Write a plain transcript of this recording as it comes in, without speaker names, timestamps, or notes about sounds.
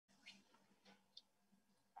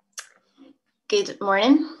Good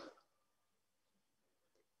morning.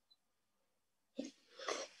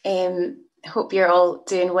 Hope you're all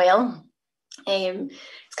doing well.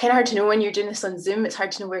 It's kind of hard to know when you're doing this on Zoom. It's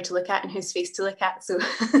hard to know where to look at and whose face to look at. So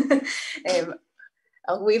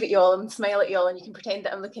I'll wave at you all and smile at you all, and you can pretend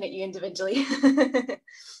that I'm looking at you individually.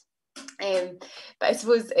 But I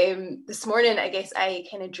suppose this morning, I guess I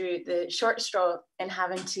kind of drew the short straw in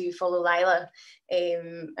having to follow Lila.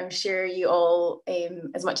 I'm sure you all,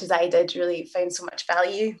 as much as I did, really found so much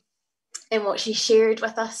value in what she shared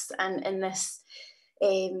with us, and in this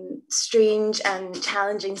strange and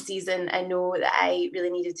challenging season, I know that I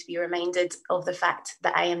really needed to be reminded of the fact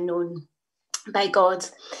that I am known by God.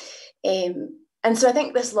 And so I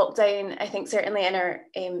think this lockdown, I think certainly in our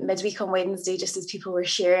midweek on Wednesday, just as people were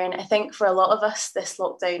sharing, I think for a lot of us, this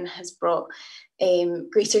lockdown has brought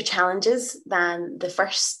greater challenges than the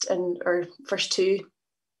first two.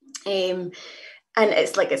 And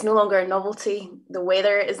it's no longer a novelty. The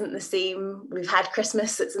weather isn't the same. We've had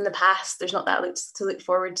Christmas, it's in the past. There's not that to look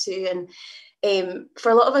forward to. And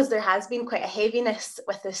for a lot of us, there has been quite a heaviness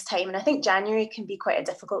with this time. And I think January can be quite a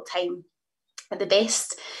difficult time at the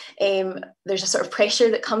best. There's a sort of pressure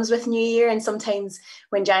that comes with New Year. And sometimes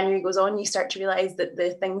when January goes on, you start to realise that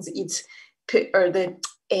the things that you'd put, or the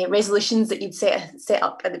resolutions that you'd set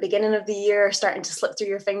up at the beginning of the year are starting to slip through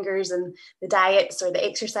your fingers, and the diets or the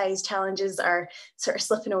exercise challenges are sort of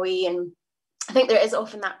slipping away. And I think there is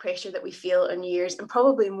often that pressure that we feel on New Year's, and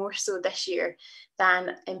probably more so this year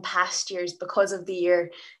than in past years because of the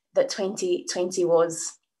year that 2020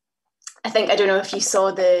 was. I don't know if you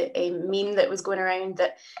saw the meme that was going around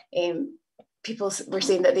that people were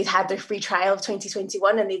saying that they'd had their free trial of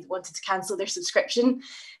 2021 and they wanted to cancel their subscription,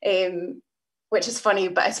 which is funny,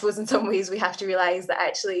 but I suppose in some ways we have to realise that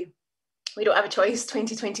actually we don't have a choice.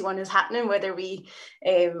 2021 is happening whether we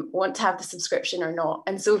want to have the subscription or not.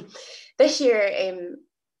 And so this year,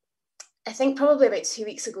 I think probably about 2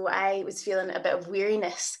 weeks ago, I was feeling a bit of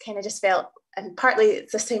weariness, kind of just felt, and partly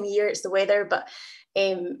it's this time of year, it's the weather, but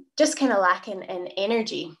just kind of lacking in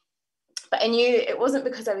energy. But I knew it wasn't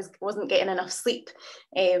because I wasn't getting enough sleep.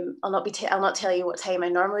 I'll not tell you what time I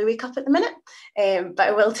normally wake up at the minute, but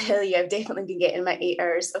I will tell you I've definitely been getting my 8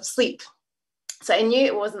 hours of sleep. So I knew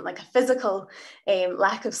it wasn't like a physical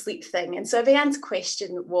lack of sleep thing. And so I began to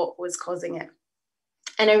question what was causing it.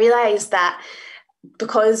 And I realised that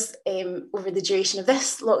because over the duration of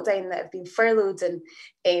this lockdown that I've been furloughed, and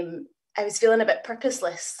I was feeling a bit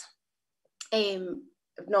purposeless.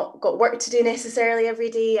 I've not got work to do necessarily every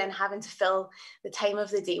day, and having to fill the time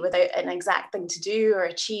of the day without an exact thing to do or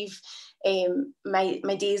achieve,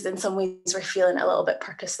 my days in some ways were feeling a little bit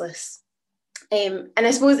purposeless. And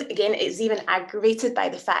I suppose, again, it's even aggravated by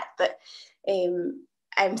the fact that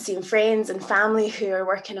I'm seeing friends and family who are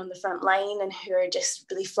working on the front line and who are just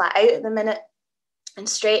really flat out at the minute and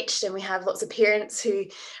stretched, and we have lots of parents who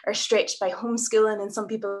are stretched by homeschooling, and some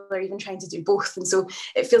people are even trying to do both. And so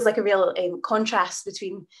it feels like a real contrast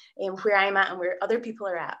between where I'm at and where other people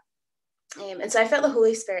are at. And so I felt the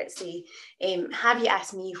Holy Spirit say, have you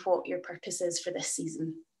asked me what your purpose is for this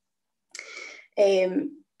season?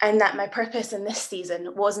 And that my purpose in this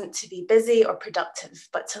season wasn't to be busy or productive,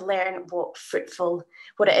 but to learn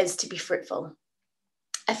what it is to be fruitful.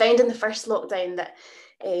 I found in the first lockdown that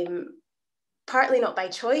partly not by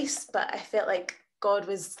choice, but I felt like God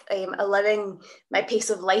was allowing my pace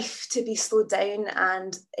of life to be slowed down,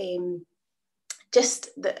 and to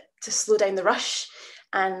slow down the rush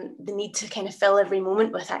and the need to kind of fill every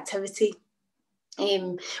moment with activity.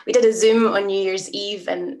 We did a Zoom on New Year's Eve,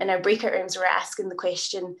 and in our breakout rooms we were asking the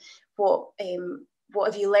question, what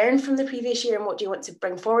have you learned from the previous year, and what do you want to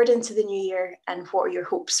bring forward into the new year, and what are your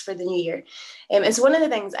hopes for the new year? And so one of the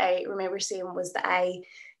things I remember saying was that I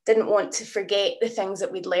didn't want to forget the things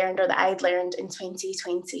that we'd learned or that I'd learned in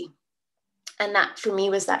 2020. And that for me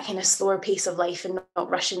was that kind of slower pace of life and not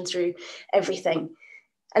rushing through everything.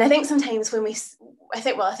 And I think sometimes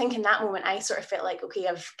I think in that moment, I sort of felt like, okay,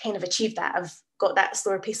 I've kind of achieved that. I've got that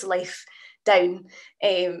slower pace of life down.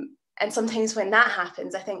 And sometimes when that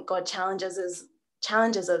happens, I think God challenges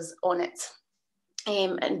us on it.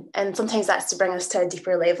 And sometimes that's to bring us to a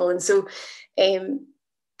deeper level. And so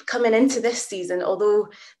coming into this season, although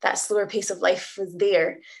that slower pace of life was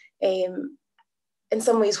there, in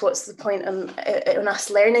some ways, what's the point on us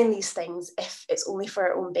learning these things if it's only for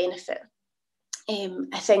our own benefit?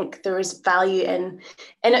 I think there is value in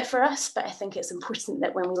it for us, but I think it's important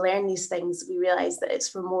that when we learn these things, we realise that it's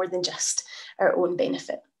for more than just our own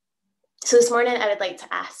benefit. So this morning, I would like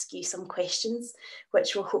to ask you some questions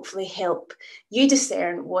which will hopefully help you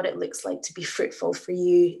discern what it looks like to be fruitful for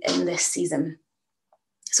you in this season.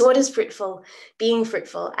 So what does being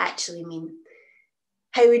fruitful actually mean?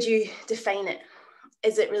 How would you define it?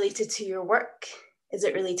 Is it related to your work? Is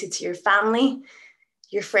it related to your family,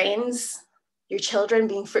 your friends, your children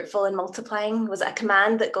being fruitful and multiplying? Was it a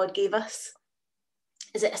command that God gave us?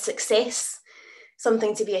 Is it a success,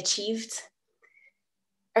 something to be achieved?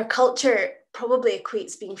 Our culture probably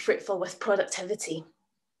equates being fruitful with productivity.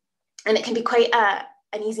 And it can be quite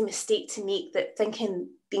an easy mistake to make, that thinking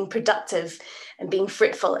being productive and being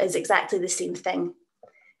fruitful is exactly the same thing.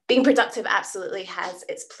 Being productive absolutely has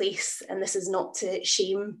its place, and this is not to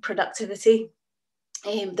shame productivity.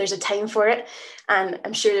 There's a time for it, and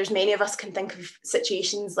I'm sure there's many of us can think of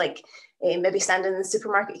situations like maybe standing in the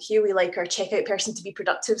supermarket queue. We like our checkout person to be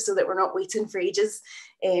productive so that we're not waiting for ages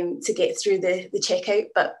to get through the checkout.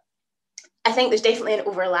 But I think there's definitely an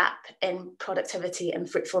overlap in productivity and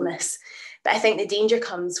fruitfulness. But I think the danger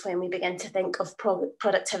comes when we begin to think of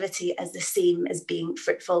productivity as the same as being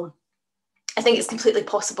fruitful. I think it's completely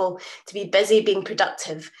possible to be busy being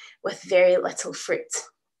productive with very little fruit.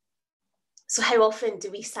 So how often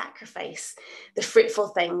do we sacrifice the fruitful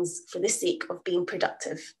things for the sake of being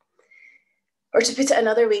productive? Or to put it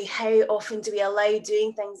another way, how often do we allow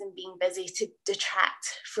doing things and being busy to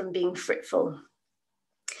detract from being fruitful?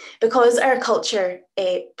 Because our culture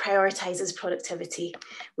prioritizes productivity,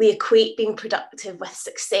 we equate being productive with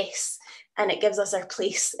success, and it gives us our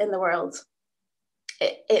place in the world.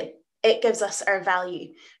 It gives us our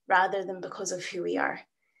value rather than because of who we are.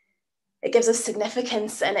 It gives us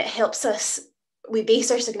significance, and it helps us. We base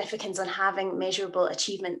our significance on having measurable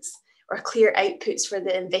achievements or clear outputs for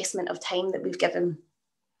the investment of time that we've given,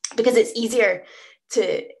 because it's easier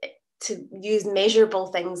to use measurable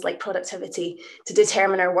things like productivity to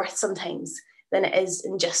determine our worth sometimes than it is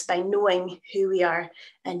in just by knowing who we are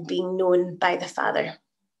and being known by the Father.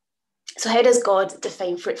 So how does God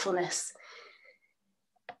define fruitfulness?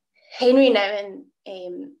 Henry Nouwen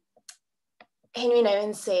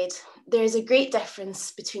said, there is a great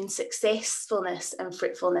difference between successfulness and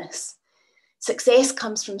fruitfulness. Success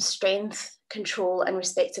comes from strength, control, and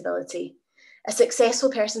respectability. A successful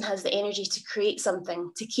person has the energy to create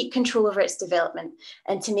something, to keep control over its development,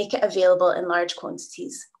 and to make it available in large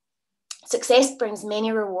quantities. Success brings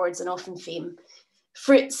many rewards and often fame.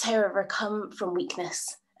 Fruits, however, come from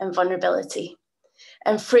weakness and vulnerability,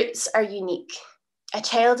 and fruits are unique. A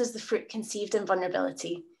child is the fruit conceived in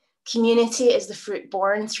vulnerability. Community is the fruit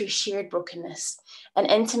born through shared brokenness, and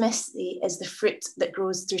intimacy is the fruit that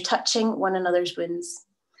grows through touching one another's wounds.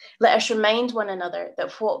 Let us remind one another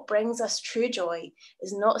that what brings us true joy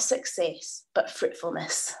is not success, but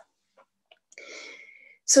fruitfulness.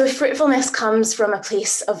 So if fruitfulness comes from a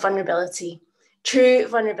place of vulnerability, true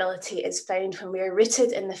vulnerability is found when we are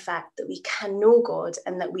rooted in the fact that we can know God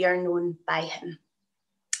and that we are known by him.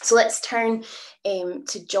 So let's turn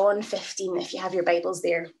to John 15, if you have your Bibles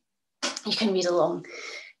there. You can read along.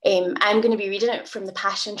 I'm going to be reading it from the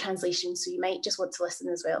Passion Translation, so you might just want to listen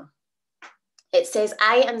as well. It says,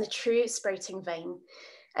 I am the true sprouting vine,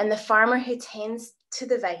 and the farmer who tends to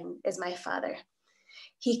the vine is my Father.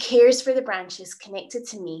 He cares for the branches connected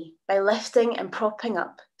to me by lifting and propping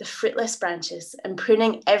up the fruitless branches and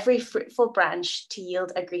pruning every fruitful branch to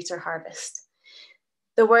yield a greater harvest.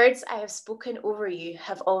 The words I have spoken over you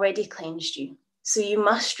have already cleansed you, so you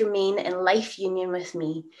must remain in life union with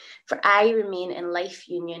me, for I remain in life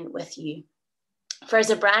union with you. For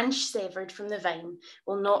as a branch severed from the vine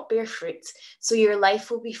will not bear fruit, so your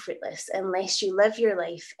life will be fruitless unless you live your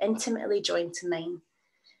life intimately joined to mine.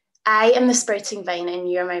 I am the sprouting vine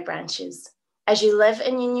and you are my branches. As you live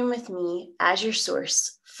in union with me as your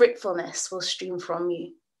source, fruitfulness will stream from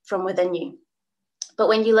within you. But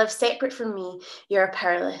when you live separate from me, you are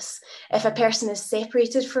powerless. If a person is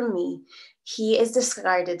separated from me, he is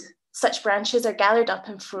discarded. Such branches are gathered up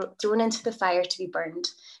and thrown into the fire to be burned.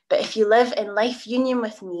 But if you live in life union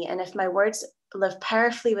with me, and if my words live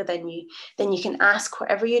powerfully within you, then you can ask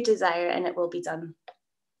whatever you desire and it will be done.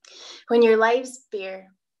 When your lives bear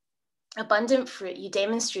abundant fruit, you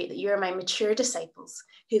demonstrate that you are my mature disciples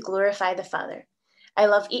who glorify the Father. I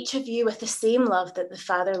love each of you with the same love that the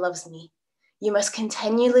Father loves me. You must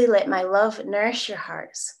continually let my love nourish your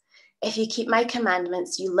hearts. If you keep my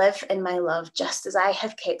commandments, you live in my love, just as I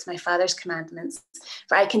have kept my Father's commandments.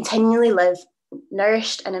 For I continually live,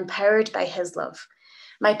 nourished and empowered by his love.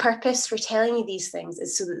 My purpose for telling you these things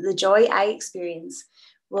is so that the joy I experience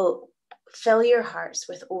will fill your hearts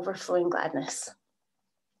with overflowing gladness.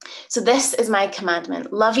 So this is my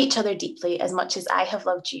commandment: love each other deeply as much as I have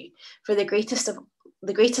loved you. For the greatest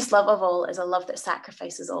love of all is a love that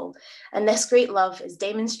sacrifices all. And this great love is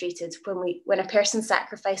demonstrated when a person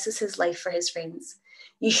sacrifices his life for his friends.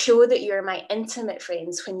 You show that you are my intimate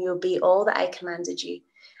friends when you obey all that I commanded you.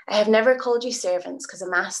 I have never called you servants because a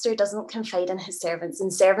master doesn't confide in his servants,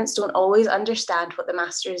 and servants don't always understand what the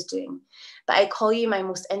master is doing. But I call you my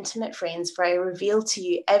most intimate friends, for I reveal to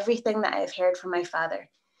you everything that I have heard from my Father.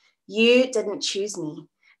 You didn't choose me,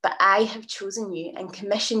 but I have chosen you and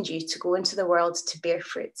commissioned you to go into the world to bear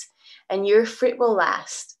fruit. And your fruit will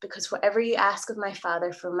last, because whatever you ask of my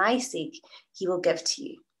Father for my sake, he will give to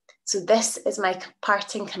you. So this is my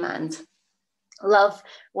parting command. Love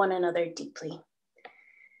one another deeply.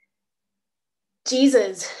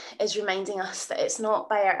 Jesus is reminding us that it's not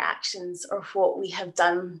by our actions or what we have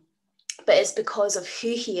done, but it's because of who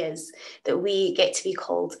he is that we get to be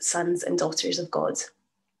called sons and daughters of God.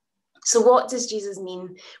 So what does Jesus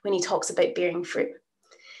mean when he talks about bearing fruit?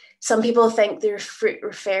 Some people think their fruit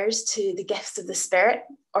refers to the gifts of the Spirit,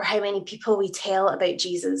 or how many people we tell about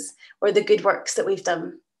Jesus, or the good works that we've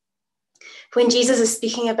done. When Jesus is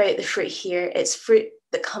speaking about the fruit here, it's fruit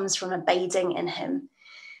that comes from abiding in him.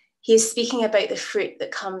 He is speaking about the fruit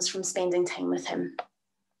that comes from spending time with him.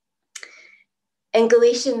 In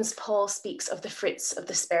Galatians, Paul speaks of the fruits of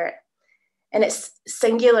the Spirit, and it's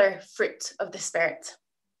singular fruit of the Spirit.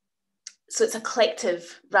 So it's a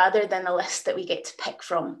collective rather than a list that we get to pick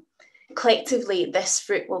from. Collectively, this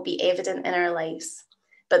fruit will be evident in our lives.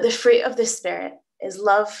 But the fruit of the Spirit is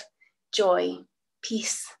love, joy,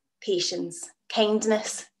 peace, patience,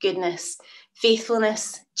 kindness, goodness,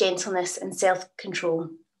 faithfulness, gentleness, and self-control.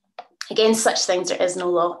 Against such things there is no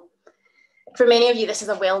law. For many of you, this is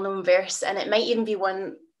a well-known verse, and it might even be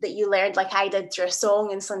one that you learned like I did through a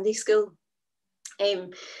song in Sunday school.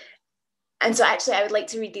 And so actually I would like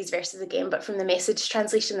to read these verses again, but from the Message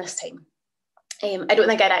translation this time. I don't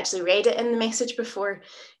think I'd actually read it in the Message before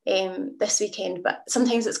this weekend, but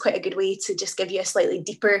sometimes it's quite a good way to just give you a slightly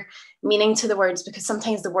deeper meaning to the words, because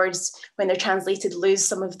sometimes the words, when they're translated, lose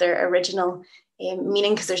some of their original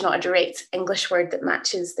meaning because there's not a direct English word that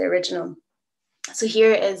matches the original. So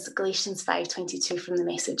here is Galatians 5:22 from the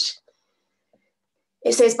Message.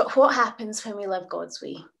 It says, "But what happens when we live God's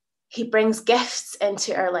way? He brings gifts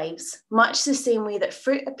into our lives, much the same way that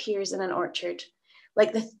fruit appears in an orchard,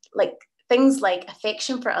 like things like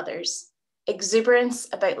affection for others, exuberance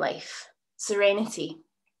about life, serenity.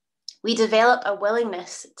 We develop a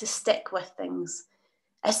willingness to stick with things,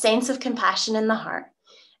 a sense of compassion in the heart,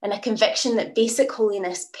 and a conviction that basic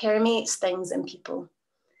holiness permeates things and people.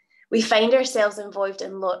 We find ourselves involved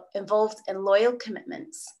in loyal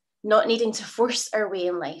commitments, not needing to force our way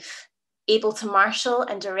in life, able to marshal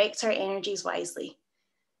and direct our energies wisely.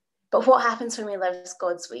 But what happens when we live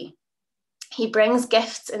God's way? He brings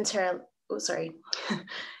gifts into our...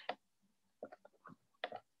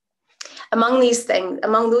 Among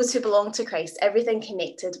those who belong to Christ, everything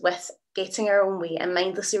connected with getting our own way and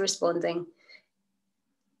mindlessly responding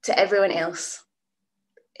to everyone else,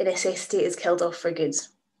 a necessity is killed off for good.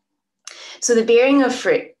 So the bearing of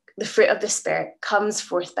fruit, the fruit of the Spirit, comes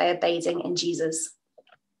forth by abiding in Jesus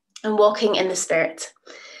and walking in the Spirit.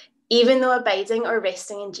 Even though abiding or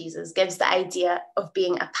resting in Jesus gives the idea of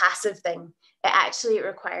being a passive thing, it actually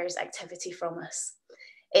requires activity from us.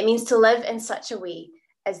 It means to live in such a way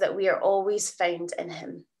as that we are always found in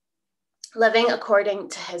him, living according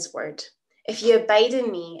to his word. If you abide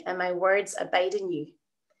in me and my words abide in you.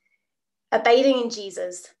 Abiding in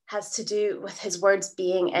Jesus has to do with his words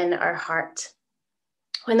being in our heart.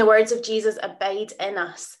 When the words of Jesus abide in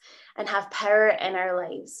us and have power in our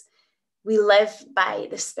lives, we live by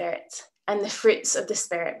the Spirit, and the fruits of the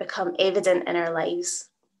Spirit become evident in our lives.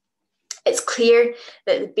 It's clear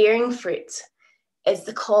that the bearing fruit is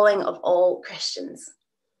the calling of all Christians.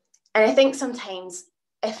 And I think sometimes,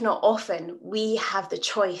 if not often, we have the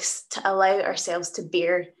choice to allow ourselves to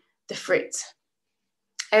bear the fruit.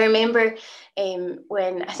 I remember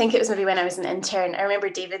when I was an intern, I remember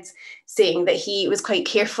David saying that he was quite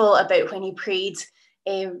careful about when he prayed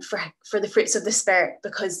for the fruits of the Spirit,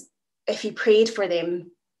 because if he prayed for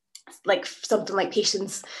them, like something like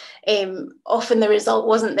patience, often the result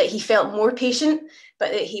wasn't that he felt more patient,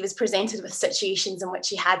 but that he was presented with situations in which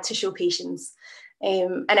he had to show patience.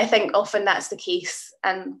 And I think often that's the case.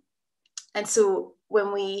 And so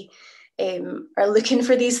when we are looking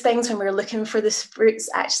for these things, when we're looking for the fruits,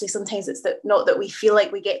 actually sometimes it's not that we feel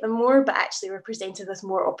like we get them more, but actually we're presented with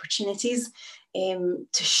more opportunities to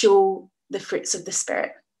show the fruits of the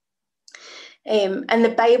Spirit. And the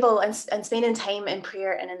Bible and spending time in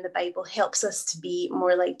prayer and in the Bible helps us to be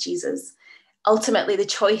more like Jesus. Ultimately, the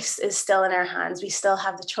choice is still in our hands. We still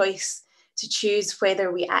have the choice to choose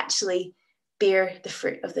whether we actually bear the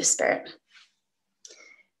fruit of the Spirit.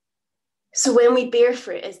 So when we bear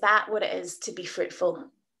fruit, is that what it is to be fruitful?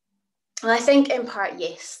 Well, I think in part,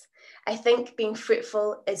 yes. I think being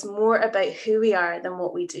fruitful is more about who we are than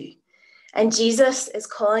what we do. And Jesus is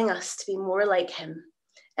calling us to be more like him.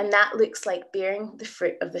 And that looks like bearing the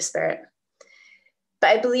fruit of the Spirit.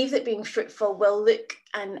 But I believe that being fruitful will look,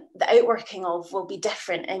 and the outworking of will be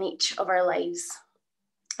different in each of our lives.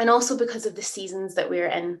 And also because of the seasons that we're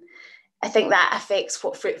in, I think that affects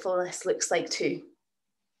what fruitfulness looks like too.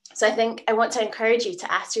 So I think I want to encourage you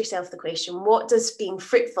to ask yourself the question, what does being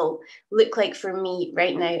fruitful look like for me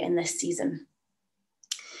right now in this season?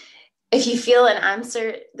 If you feel an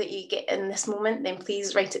answer that you get in this moment, then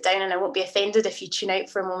please write it down, and I won't be offended if you tune out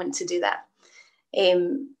for a moment to do that.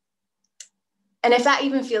 And if that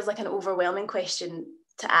even feels like an overwhelming question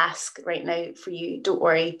to ask right now for you, don't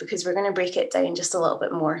worry, because we're going to break it down just a little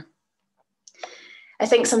bit more. I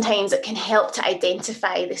think sometimes it can help to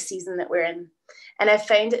identify the season that we're in. And I've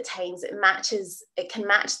found at times it can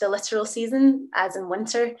match the literal season, as in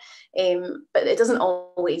winter, but it doesn't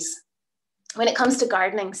always. When it comes to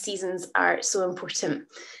gardening, seasons are so important.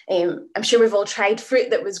 I'm sure we've all tried fruit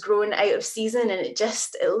that was grown out of season, and it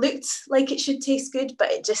looked like it should taste good,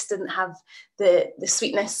 but it just didn't have the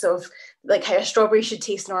sweetness of like how a strawberry should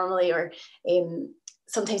taste normally, or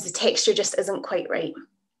sometimes the texture just isn't quite right.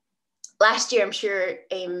 Last year, I'm sure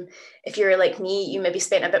if you're like me, you maybe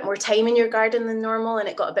spent a bit more time in your garden than normal, and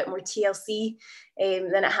it got a bit more TLC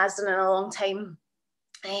than it has done in a long time.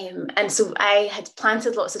 And so I had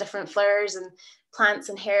planted lots of different flowers and plants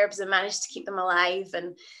and herbs and managed to keep them alive.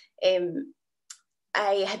 And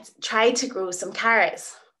I had tried to grow some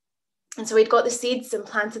carrots. And so we'd got the seeds and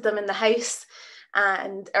planted them in the house,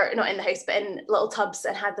 or not in the house, but in little tubs,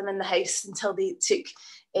 and had them in the house until they took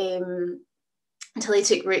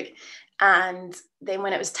root. And then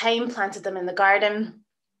when it was time, planted them in the garden.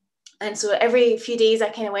 And so every few days I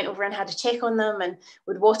kind of went over and had a check on them and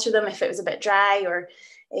would water them if it was a bit dry, or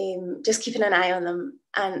just keeping an eye on them.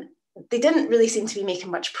 And they didn't really seem to be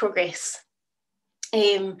making much progress.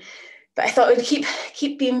 But I thought I would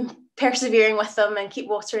keep being persevering with them and keep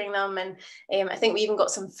watering them. And I think we even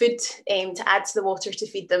got some food to add to the water to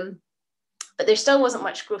feed them. But there still wasn't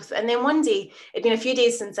much growth. And then one day, it'd been a few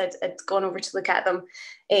days since I'd gone over to look at them,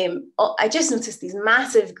 I just noticed these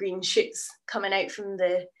massive green shoots coming out from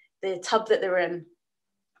the tub that they were in.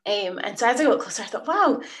 And so as I got closer, I thought,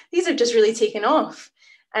 wow, these are just really taken off.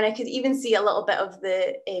 And I could even see a little bit of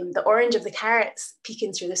the orange of the carrots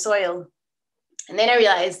peeking through the soil. And then I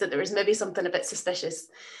realised that there was maybe something a bit suspicious.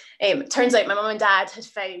 It turns out my mum and dad had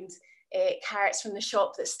found carrots from the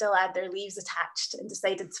shop that still had their leaves attached, and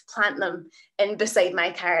decided to plant them in beside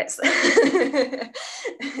my carrots.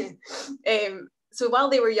 So while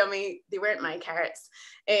they were yummy, they weren't my carrots.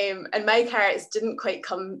 And my carrots didn't quite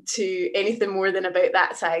come to anything more than about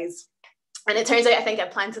that size. And it turns out I think I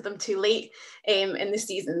planted them too late in the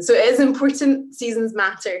season. So it is important, seasons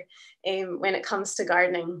matter when it comes to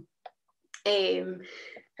gardening. And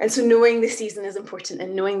so knowing the season is important,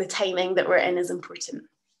 and knowing the timing that we're in is important.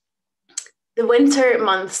 The winter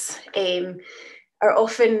months are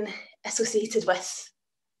often associated with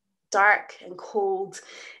dark and cold.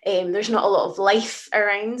 There's not a lot of life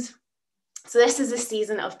around. So this is a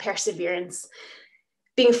season of perseverance.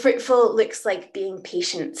 Being fruitful looks like being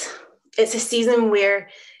patient. It's a season where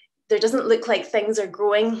there doesn't look like things are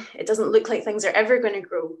growing. It doesn't look like things are ever going to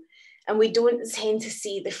grow. And we don't tend to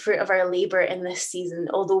see the fruit of our labour in this season,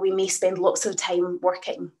 although we may spend lots of time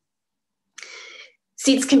working.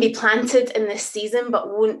 Seeds can be planted in this season, but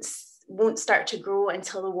won't start to grow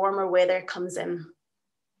until the warmer weather comes in.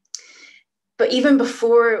 But even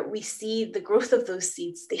before we see the growth of those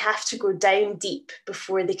seeds, they have to go down deep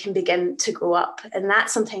before they can begin to grow up. And that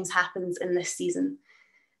sometimes happens in this season.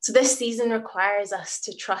 So this season requires us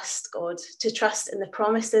to trust God, to trust in the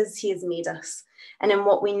promises he has made us and in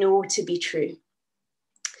what we know to be true.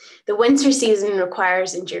 The winter season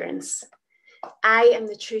requires endurance. I am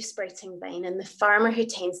the true sprouting vine, and the farmer who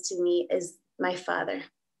tends to me is my Father.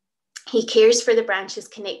 He cares for the branches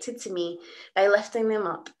connected to me by lifting them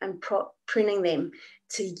up and pruning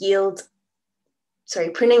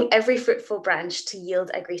every fruitful branch to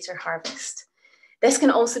yield a greater harvest. This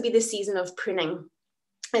can also be the season of pruning.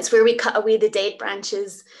 It's where we cut away the dead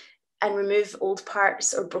branches and remove old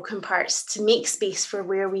parts or broken parts to make space for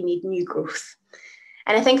where we need new growth.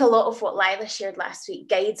 And I think a lot of what Lila shared last week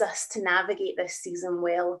guides us to navigate this season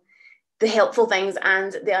well, the helpful things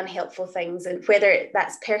and the unhelpful things, and whether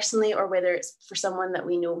that's personally or whether it's for someone that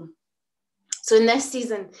we know. So in this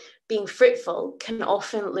season, being fruitful can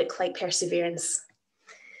often look like perseverance.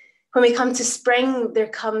 When we come to spring, there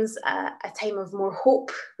comes a time of more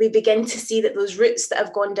hope. We begin to see that those roots that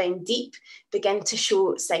have gone down deep begin to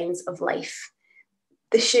show signs of life.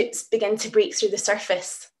 the shoots begin to break through the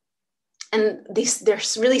surface. And they're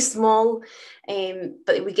really small,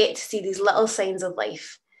 but we get to see these little signs of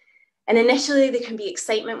life. And initially there can be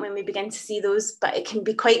excitement when we begin to see those, but it can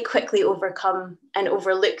be quite quickly overcome and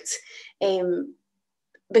overlooked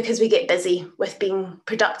because we get busy with being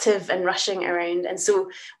productive and rushing around. And so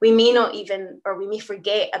we may not even, or we may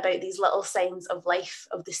forget about these little signs of life,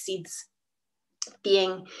 of the seeds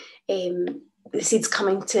being, the seeds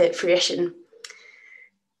coming to fruition.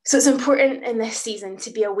 So it's important in this season to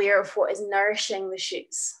be aware of what is nourishing the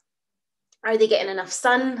shoots. Are they getting enough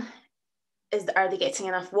sun? Are they getting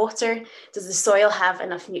enough water? Does the soil have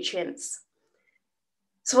enough nutrients?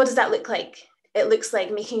 So what does that look like? It looks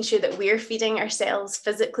like making sure that we're feeding ourselves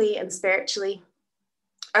physically and spiritually.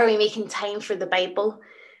 Are we making time for the Bible?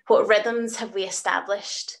 What rhythms have we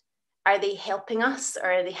established? Are they helping us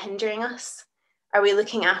or are they hindering us? Are we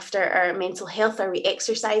looking after our mental health? Are we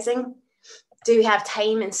exercising? Do we have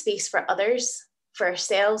time and space for others, for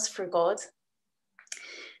ourselves, for God?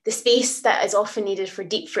 The space that is often needed for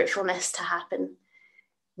deep fruitfulness to happen.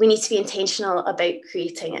 We need to be intentional about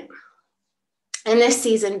creating it. In this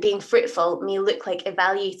season, being fruitful may look like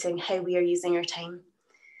evaluating how we are using our time.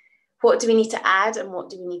 What do we need to add and what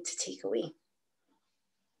do we need to take away?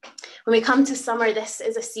 When we come to summer, this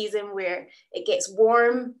is a season where it gets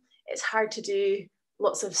warm, it's hard to do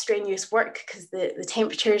lots of strenuous work because the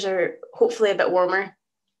temperatures are hopefully a bit warmer.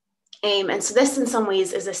 And so this in some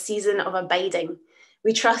ways is a season of abiding.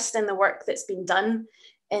 We trust in the work that's been done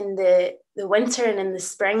in the winter and in the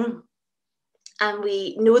spring. And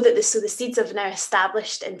we know that the seeds have now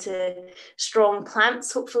established into strong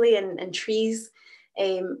plants, hopefully, and trees.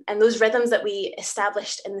 And those rhythms that we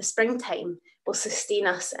established in the springtime will sustain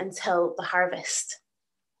us until the harvest.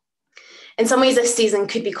 In some ways, this season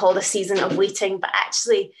could be called a season of waiting, but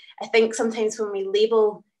actually, I think sometimes when we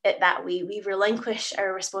label it that way, we relinquish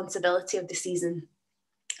our responsibility of the season.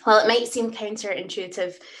 While it might seem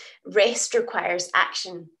counterintuitive, rest requires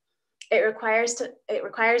action. It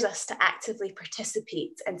requires us to actively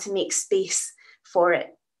participate and to make space for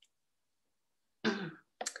it.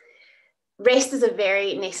 Rest is a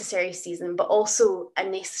very necessary season, but also a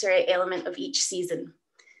necessary element of each season.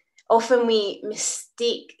 Often we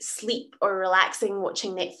mistake sleep or relaxing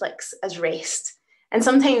watching Netflix as rest. And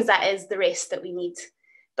sometimes that is the rest that we need.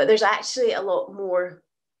 But there's actually a lot more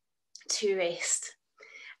to rest.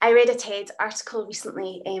 I read a TED article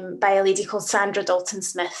recently by a lady called Sandra Dalton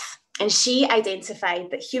Smith, and she identified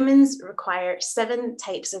that humans require 7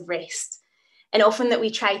 types of rest. And often that we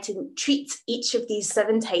try to treat each of these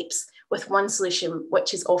 7 types with one solution,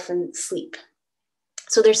 which is often sleep.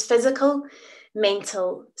 So there's physical,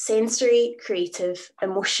 mental, sensory, creative,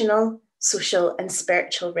 emotional, social, and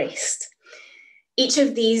spiritual rest. Each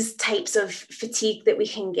of these types of fatigue that we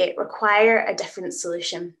can get require a different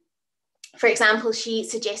solution. For example, she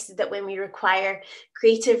suggested that when we require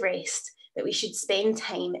creative rest, that we should spend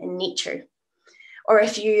time in nature. Or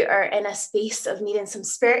if you are in a space of needing some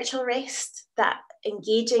spiritual rest, that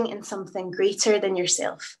engaging in something greater than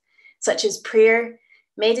yourself, such as prayer,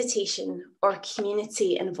 meditation, or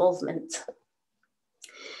community involvement.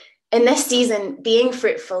 In this season, being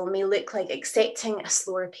fruitful may look like accepting a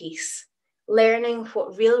slower pace, learning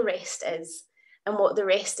what real rest is and what the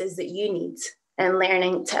rest is that you need, and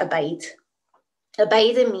learning to abide.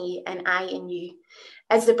 Abide in me and I in you.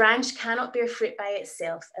 As the branch cannot bear fruit by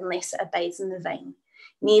itself unless it abides in the vine,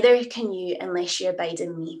 neither can you unless you abide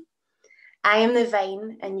in me. I am the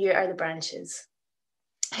vine and you are the branches.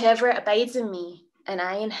 Whoever abides in me and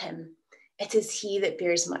I in him, it is he that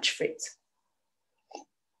bears much fruit.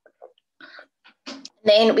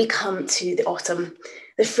 Then we come to the autumn.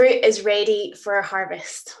 The fruit is ready for our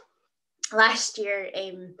harvest. Last year,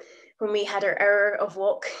 when we had our hour of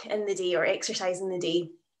walk in the day or exercise in the day,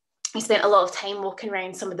 we spent a lot of time walking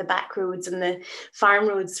around some of the back roads and the farm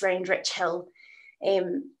roads around Rich Hill.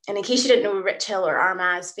 And in case you didn't know, Rich Hill or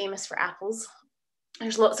Armagh is famous for apples.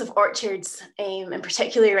 There's lots of orchards, and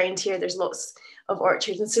particularly around here, there's lots of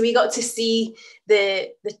orchards. And so we got to see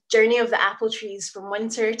the journey of the apple trees from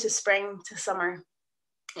winter to spring to summer.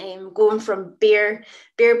 Going from bare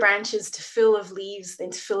branches to full of leaves,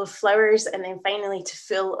 then to full of flowers, and then finally to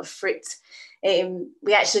full of fruit.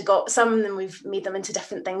 We actually got some, and we've made them into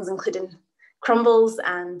different things, including crumbles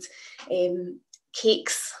and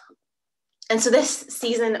cakes. And so this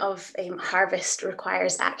season of harvest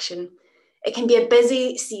requires action. It can be a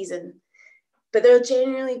busy season, but there'll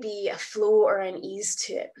generally be a flow or an ease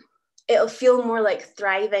to it. It'll feel more like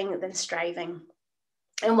thriving than striving.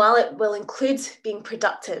 And while it will include being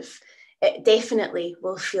productive, it definitely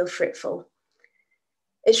will feel fruitful.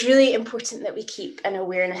 It's really important that we keep an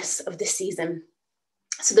awareness of the season.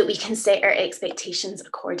 so that we can set our expectations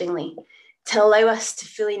accordingly, to allow us to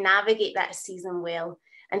fully navigate that season well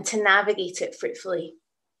and to navigate it fruitfully.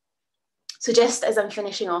 So just as I'm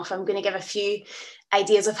finishing off, I'm going to give a few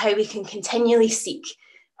ideas of how we can continually seek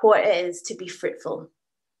what it is to be fruitful.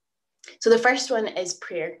 So the first one is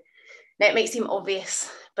prayer. Now, it might seem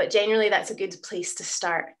obvious, but generally that's a good place to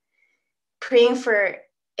start. Praying for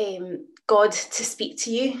God to speak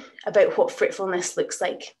to you about what fruitfulness looks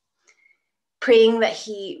like. Praying that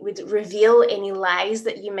he would reveal any lies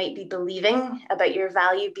that you might be believing about your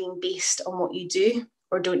value being based on what you do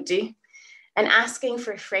or don't do, and asking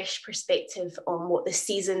for a fresh perspective on what the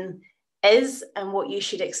season is and what you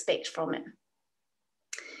should expect from it.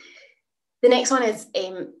 The next one is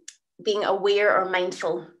being aware or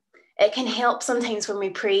mindful. It can help sometimes when we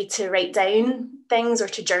pray to write down things or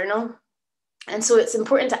to journal. And so it's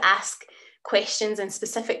important to ask questions and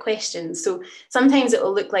specific questions. So sometimes it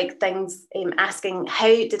will look like things asking, how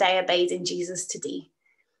did I abide in Jesus today?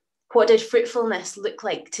 What did fruitfulness look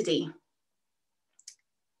like today?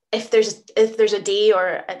 If there's a day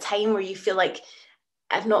or a time where you feel like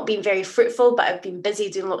I've not been very fruitful, but I've been busy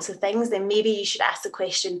doing lots of things, then maybe you should ask the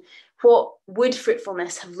question, what would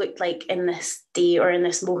fruitfulness have looked like in this day or in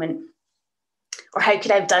this moment? Or how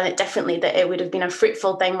could I have done it differently that it would have been a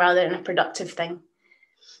fruitful thing rather than a productive thing?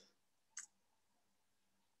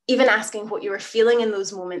 Even asking what you were feeling in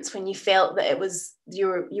those moments when you felt that it was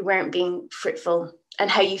you weren't being fruitful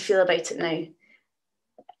and how you feel about it now.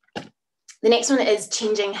 The next one is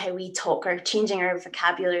changing how we talk or changing our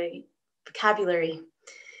vocabulary.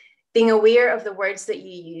 Being aware of the words that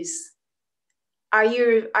you use. Are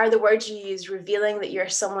the words you use revealing that you're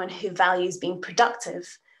someone who values being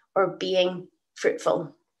productive or being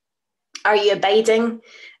fruitful? Are you abiding,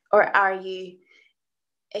 or are you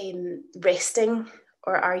resting,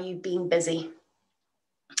 or are you being busy?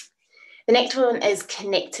 The next one is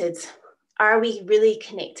connected. Are we really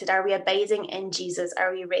connected? Are we abiding in Jesus?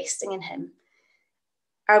 Are we resting in him?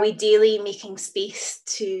 Are we daily making space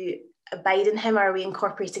to abide in him? Are we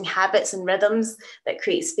incorporating habits and rhythms that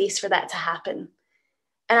create space for that to happen?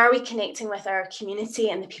 And are we connecting with our community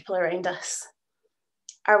and the people around us?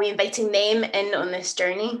 Are we inviting them in on this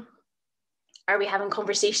journey? Are we having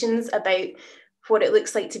conversations about what it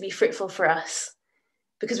looks like to be fruitful for us?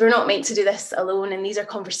 Because we're not meant to do this alone, and these are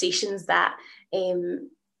conversations that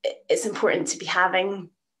it's important to be having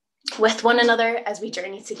with one another as we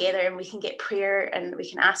journey together, and we can get prayer and we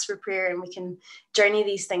can ask for prayer and we can journey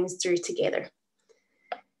these things through together.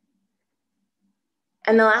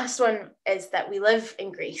 And the last one is that we live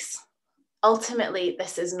in grace. Ultimately,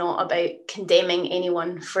 this is not about condemning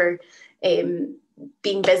anyone for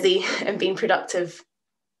being busy and being productive,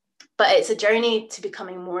 but it's a journey to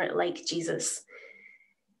becoming more like Jesus.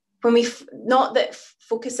 Not that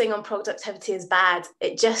focusing on productivity is bad,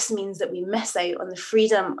 it just means that we miss out on the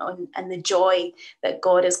freedom and the joy that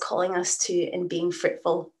God is calling us to in being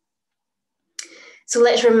fruitful. So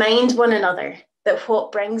let's remind one another that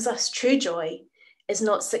what brings us true joy is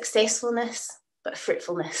not successfulness, but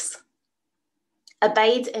fruitfulness.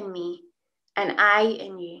 Abide in me, and I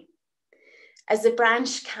in you. As the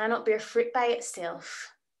branch cannot bear fruit by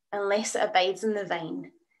itself unless it abides in the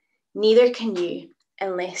vine, neither can you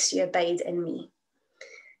unless you abide in me.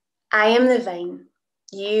 I am the vine,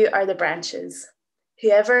 you are the branches.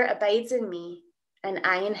 Whoever abides in me and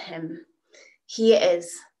I in him, he it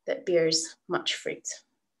is that bears much fruit.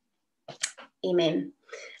 Amen.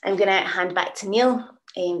 I'm going to hand back to Neil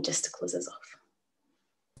just to close us off.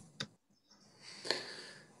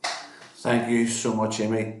 Thank you so much,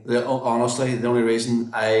 Amy. Honestly, the only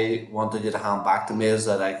reason I wanted you to hand back to me is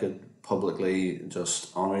that I could publicly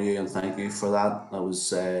just honour you and thank you for that. That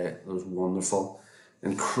was wonderful,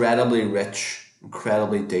 incredibly rich,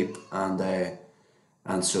 incredibly deep, and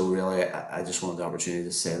so really I just wanted the opportunity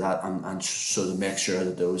to say that and so to make sure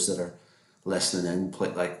that those that are listening in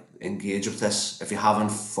engage with this. If you haven't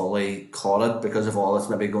fully caught it because of all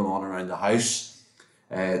that's maybe going on around the house,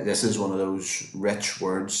 this is one of those rich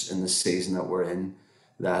words in the season that we're in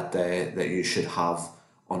that you should have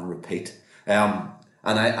on repeat.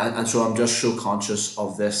 And so I'm just so conscious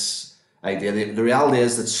of this idea. The reality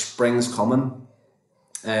is that spring's coming.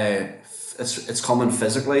 It's coming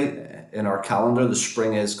physically in our calendar. The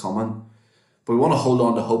spring is coming, but we want to hold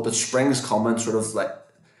on to hope that spring's coming, sort of like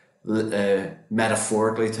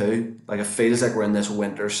metaphorically too. Like it feels like we're in this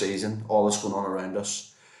winter season, all that's going on around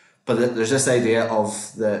us. But there's this idea of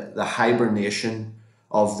the hibernation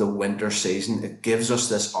of the winter season. It gives us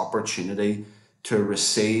this opportunity to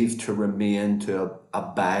receive, to remain, to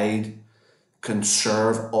abide,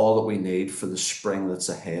 conserve all that we need for the spring that's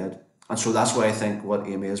ahead. And so that's why I think what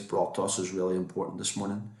Amy has brought to us is really important this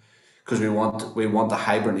morning, because we want the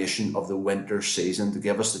hibernation of the winter season to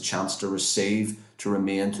give us the chance to receive, to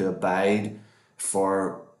remain, to abide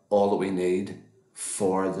for all that we need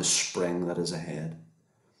for the spring that is ahead.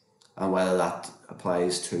 And whether that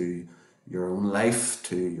applies to your own life,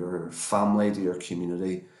 to your family, to your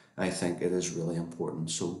community, I think it is really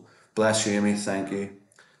important. So bless you, Amy. Thank you.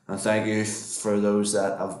 And thank you for those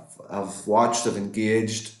that have watched, have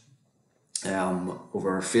engaged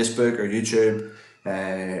over Facebook or YouTube.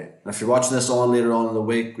 If you're watching this on later on in the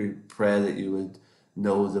week, we pray that you would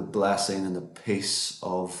know the blessing and the peace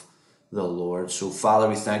of the Lord. So Father,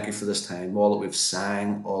 we thank you for this time, all that we've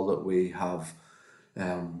sang, all that we have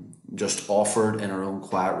just offered in our own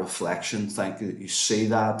quiet reflection. Thank you that you see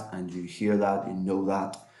that and you hear that, you know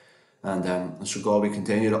that. And so God, we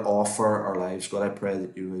continue to offer our lives. God, I pray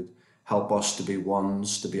that you would help us to be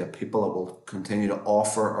ones, to be a people that will continue to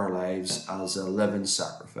offer our lives as a living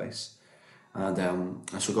sacrifice. And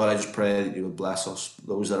so God, I just pray that you would bless us,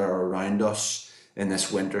 those that are around us in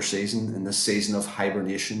this winter season, in this season of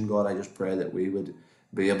hibernation. God, I just pray that we would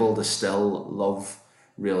be able to still love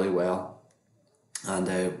really well. And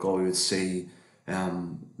God, we would see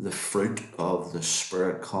the fruit of the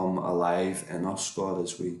Spirit come alive in us, God,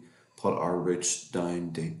 as we put our roots down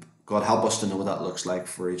deep. God, help us to know what that looks like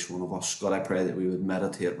for each one of us. God, I pray that we would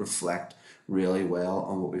meditate, reflect really well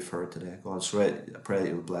on what we've heard today. God, so I pray that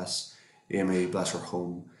you would bless Amy, bless her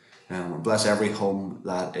home, bless every home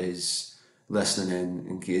that is listening in,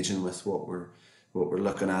 engaging with what we're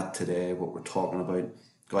looking at today, what we're talking about.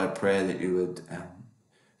 God, I pray that you would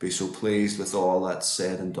be so pleased with all that's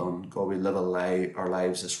said and done. God, we live our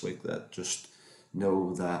lives this week that just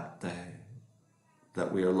know that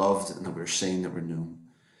that we are loved and that we're seen, that we're known.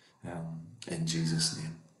 In Jesus'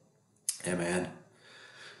 name. Amen.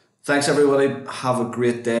 Thanks, everybody. Have a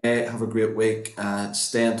great day. Have a great week.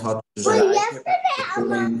 Stay in touch.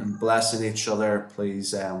 And blessing each other.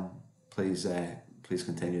 Please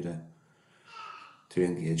continue to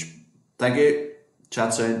engage. Thank you.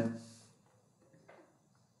 Chat soon.